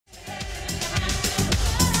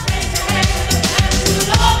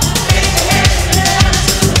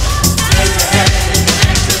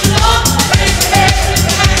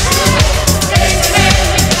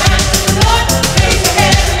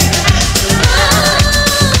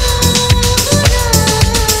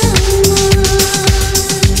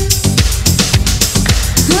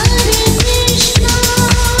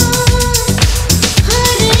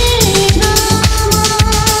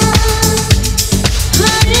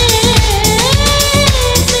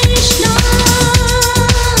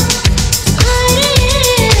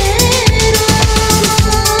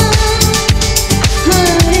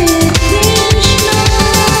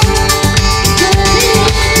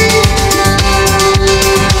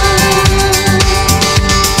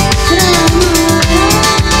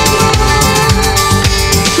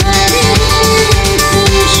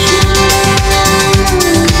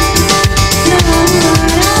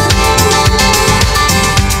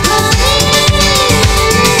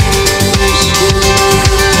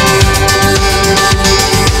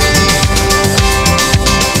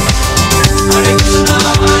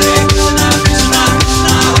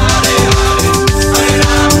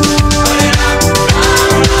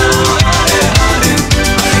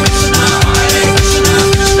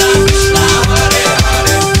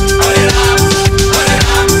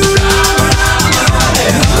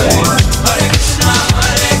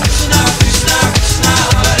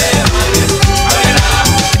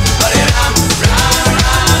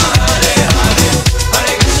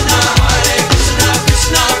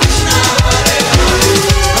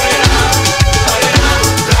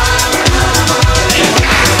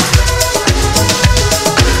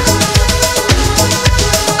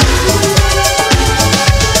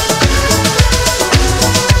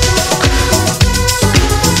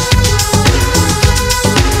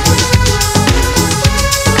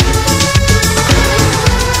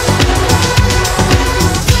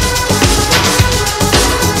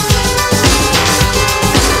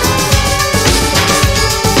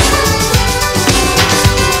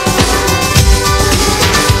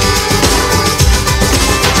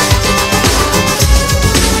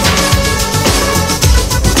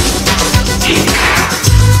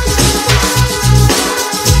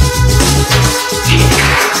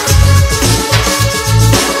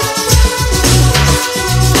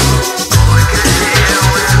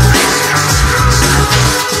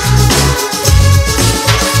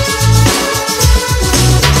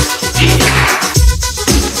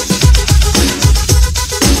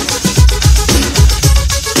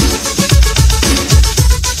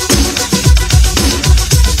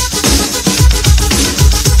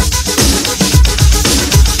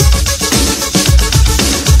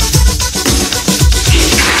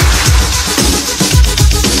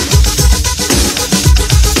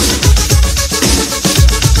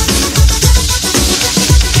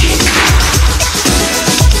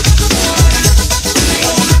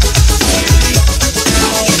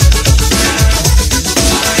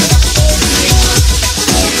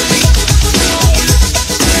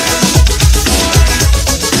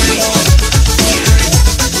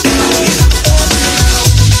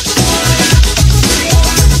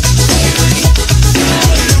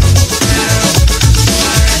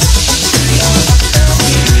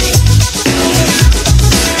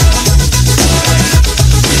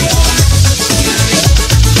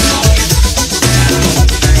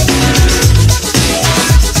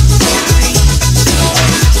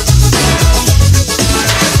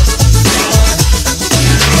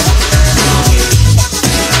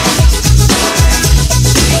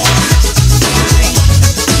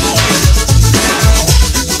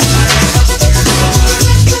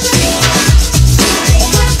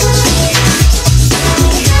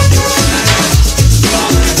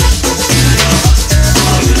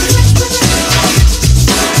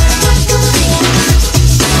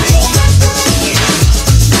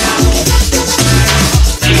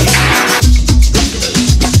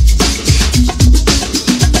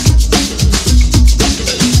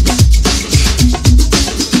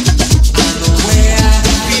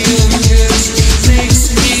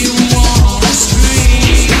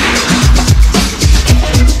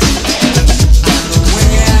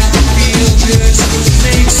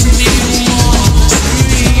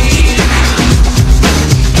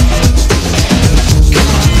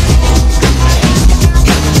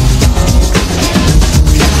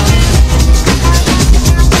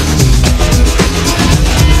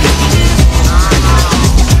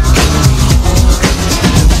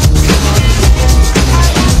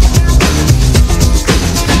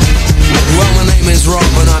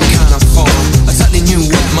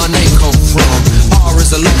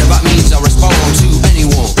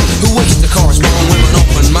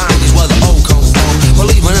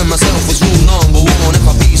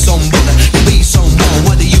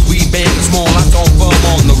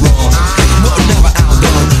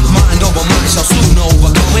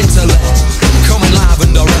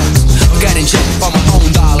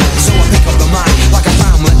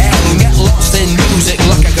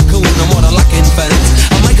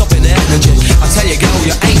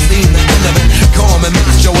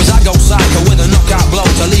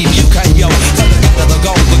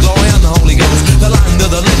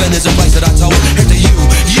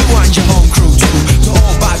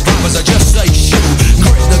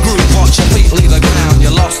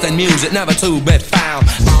to be found.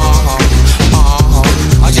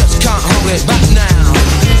 I just can't hold it back now.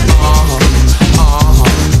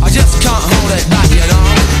 I just can't hold it back, you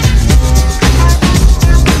know.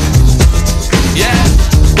 Yeah.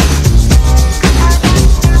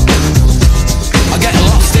 I get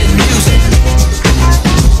lost in music.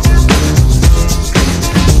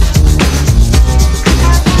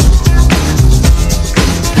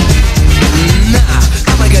 Nah,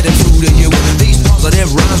 I'ma get it through to you. These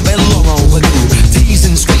positive rhymes been long overdue.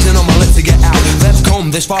 Teasing, squeezing on my lips to get out. They've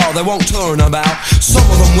come this far, they won't turn about. Some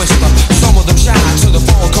of them whisper, some of them shout. To the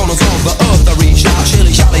four corners of the earth they reach out.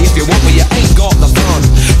 Shilly shally if you want, but you ain't got the fun.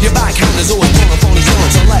 Your backhand is always pulling phony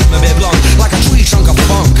stunts. So let me be blunt, like a tree trunk of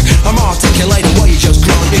funk. I'm articulating what you just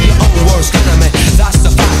grunt. You're your own worst enemy, that's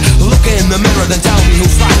the fact. Look in the mirror, then tell me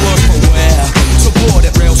who's fat, worse for wear. Support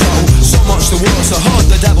it real slow, so much the worse. I heard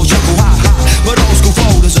the devil chuckle, ha ha. But old school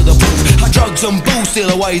folders are the proof. How drugs and booze steal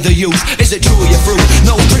away the youth. Is it true you're through?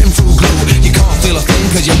 No written through glue. You can't feel a thing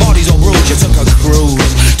cause your body's all bruised. You took a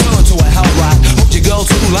cruise, turn to a hell ride. Hooked your girl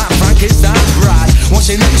too like Frankenstein's bride. What's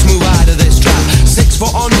your next move out of this trap? 6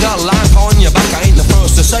 foot under, line on your back. I ain't the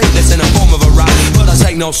first to say this in the form of a rap, but I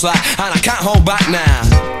take no slack and I can't hold back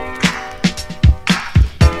now.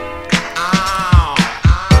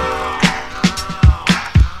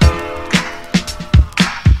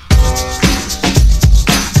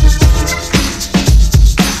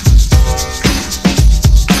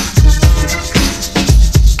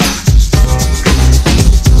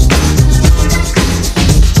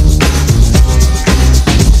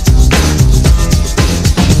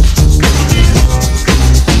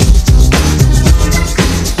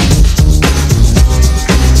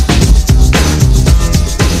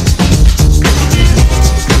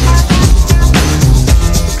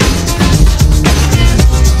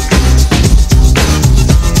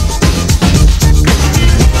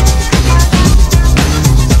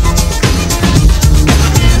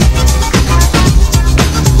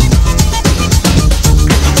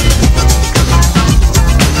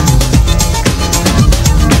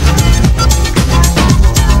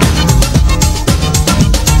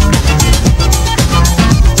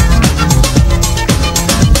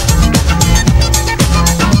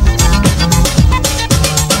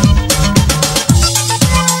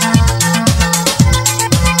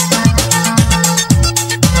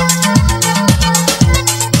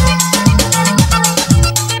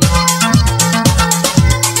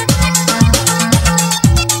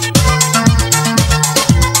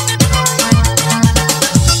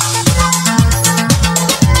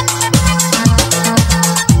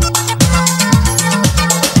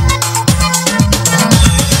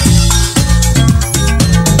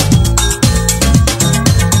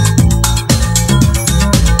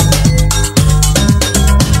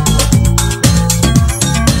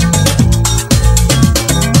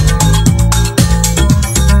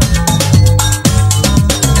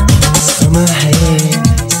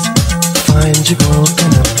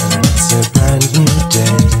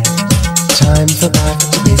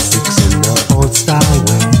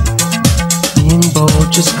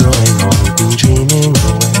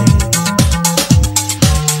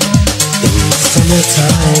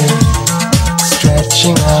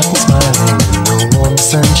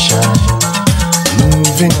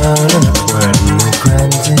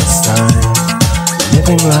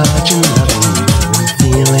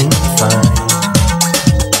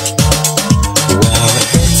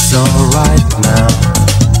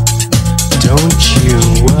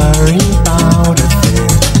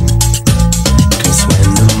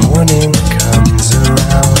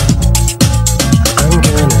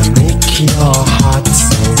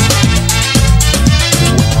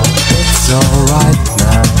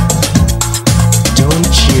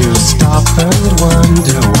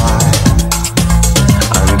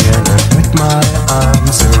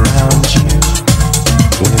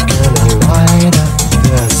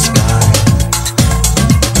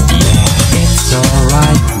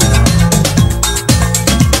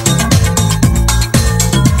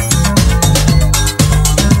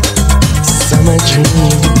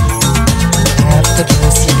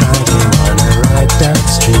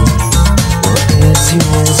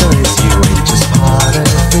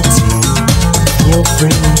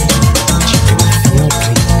 Free